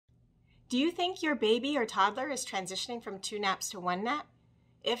Do you think your baby or toddler is transitioning from 2 naps to 1 nap?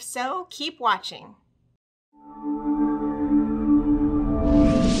 If so, keep watching.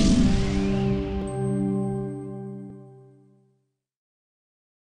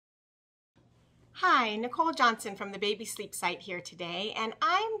 Hi, Nicole Johnson from the Baby Sleep site here today, and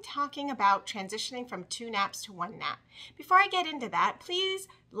I'm talking about transitioning from 2 naps to 1 nap. Before I get into that, please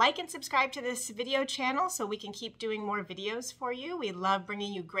like and subscribe to this video channel so we can keep doing more videos for you. We love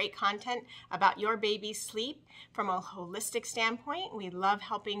bringing you great content about your baby's sleep from a holistic standpoint. We love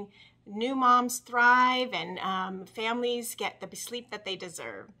helping new moms thrive and families get the sleep that they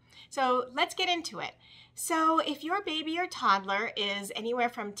deserve. So let's get into it. So if your baby or toddler is anywhere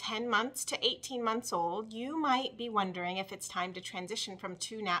from 10 months to 18 months old, you might be wondering if it's time to transition from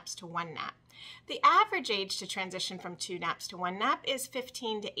 2 naps to 1 nap. The average age to transition from 2 naps to 1 nap is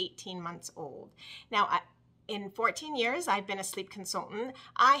 15 to 18 months old. Now, in 14 years, I've been a sleep consultant.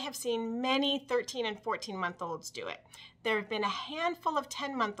 I have seen many 13 and 14-month-olds do it. There have been a handful of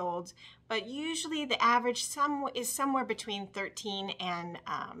 10-month-olds, but usually the average is somewhere between 13 and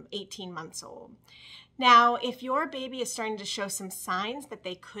 18 months old. Now, if your baby is starting to show some signs that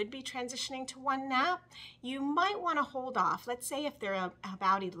they could be transitioning to 1 nap, you might want to hold off. Let's say if they're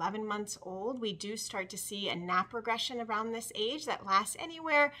about 11 months old, we do start to see a nap regression around this age that lasts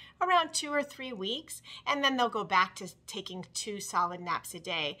anywhere around 2 or 3 weeks, and then they'll go back to taking 2 solid naps a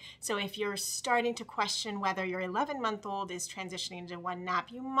day. So if you're starting to question whether your 11-month-old is transitioning into 1 nap,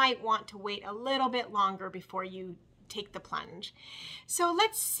 you might want to wait a little bit longer before you take the plunge. So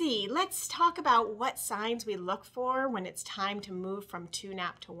let's talk about what signs we look for when it's time to move from 2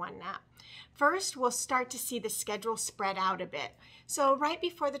 nap to 1 nap. First, we'll start to see the schedule spread out a bit. So right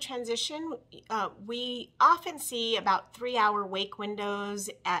before the transition, we often see about 3-hour wake windows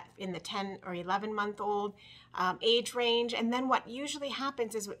in the 10 or 11-month-old age range. And then what usually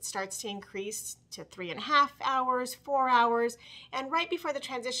happens is it starts to increase to 3.5 hours, 4 hours. And right before the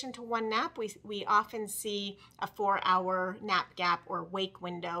transition to 1 nap, we often see a 4-hour nap gap or wake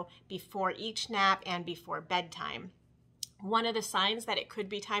window before each nap and before bedtime. One of the signs that it could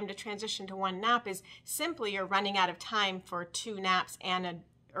be time to transition to 1 nap is simply you're running out of time for 2 naps and an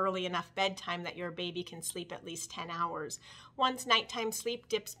early enough bedtime that your baby can sleep at least 10 hours. Once nighttime sleep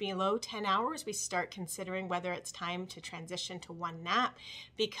dips below 10 hours, we start considering whether it's time to transition to 1 nap,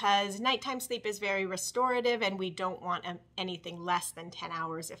 because nighttime sleep is very restorative and we don't want anything less than 10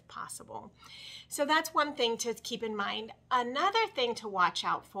 hours if possible. So that's one thing to keep in mind. Another thing to watch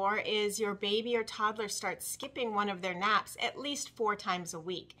out for is your baby or toddler starts skipping one of their naps at least 4 times a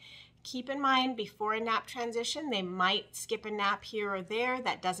week. Keep in mind, before a nap transition, they might skip a nap here or there.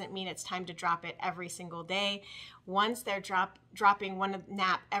 That doesn't mean it's time to drop it every single day. Once they're dropping one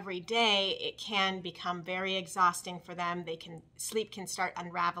nap every day, it can become very exhausting for them. Sleep can start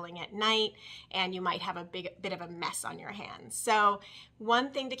unraveling at night, and you might have a bit of a mess on your hands. So one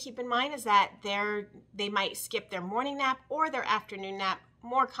thing to keep in mind is that they might skip their morning nap or their afternoon nap.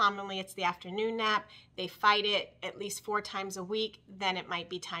 More commonly, it's the afternoon nap. They fight it at least 4 times a week, then it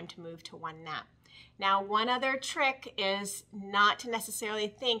might be time to move to 1 nap. Now, one other trick is not to necessarily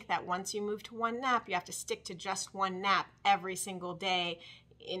think that once you move to 1 nap, you have to stick to just 1 nap every single day,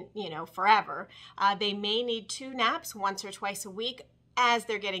 forever. They may need 2 naps once or twice a week as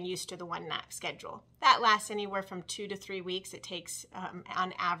they're getting used to the 1 nap schedule. That lasts anywhere from 2 to 3 weeks it takes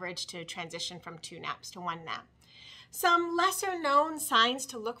on average to transition from 2 naps to 1 nap. Some lesser known signs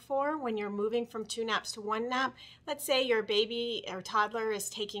to look for when you're moving from 2 naps to 1 nap. Let's say your baby or toddler is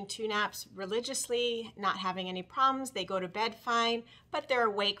taking 2 naps religiously, not having any problems. They go to bed fine, but they're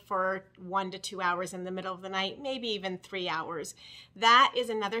awake for 1 to 2 hours in the middle of the night, maybe even 3 hours. That is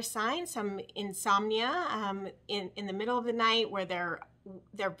another sign, some insomnia in the middle of the night where they're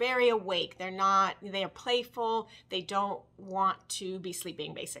very awake. They are playful. They don't want to be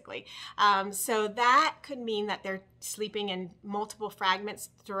sleeping, basically. So that could mean that they're sleeping in multiple fragments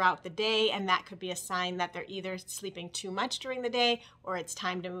throughout the day, and that could be a sign that they're either sleeping too much during the day or it's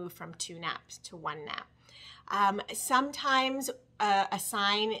time to move from 2 naps to 1 nap. Sometimes a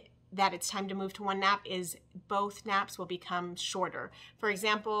sign that it's time to move to 1 nap is both naps will become shorter. For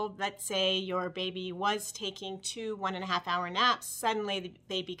example, let's say your baby was taking 2 1.5-hour naps, suddenly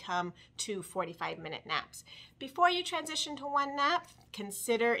they become 2 45-minute naps. Before you transition to 1 nap,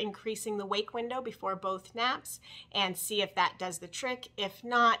 consider increasing the wake window before both naps and see if that does the trick. If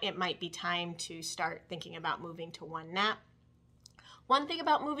not, it might be time to start thinking about moving to 1 nap. One thing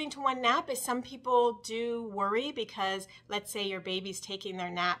about moving to 1 nap is some people do worry because let's say your baby's taking their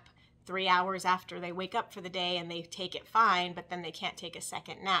nap 3 hours after they wake up for the day and they take it fine, but then they can't take a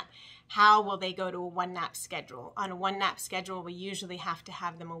second nap. how will they go to a one nap schedule? On a one nap schedule, we usually have to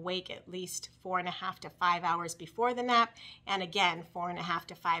have them awake at least 4.5 to 5 hours before the nap, and again, 4.5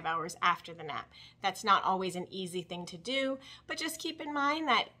 to 5 hours after the nap. That's not always an easy thing to do, but just keep in mind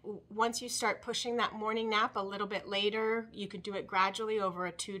that once you start pushing that morning nap a little bit later, you could do it gradually over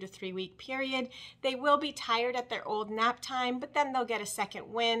a 2 to 3 week period. They will be tired at their old nap time, but then they'll get a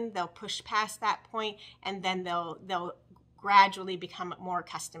second wind, they'll push past that point, and then they'll gradually become more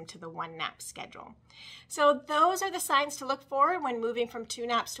accustomed to the one nap schedule. So those are the signs to look for when moving from 2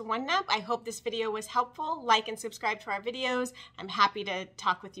 naps to 1 nap. I hope this video was helpful. Like and subscribe to our videos. I'm happy to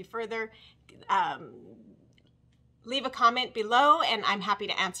talk with you further. Leave a comment below and I'm happy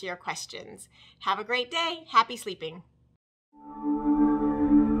to answer your questions. Have a great day. Happy sleeping.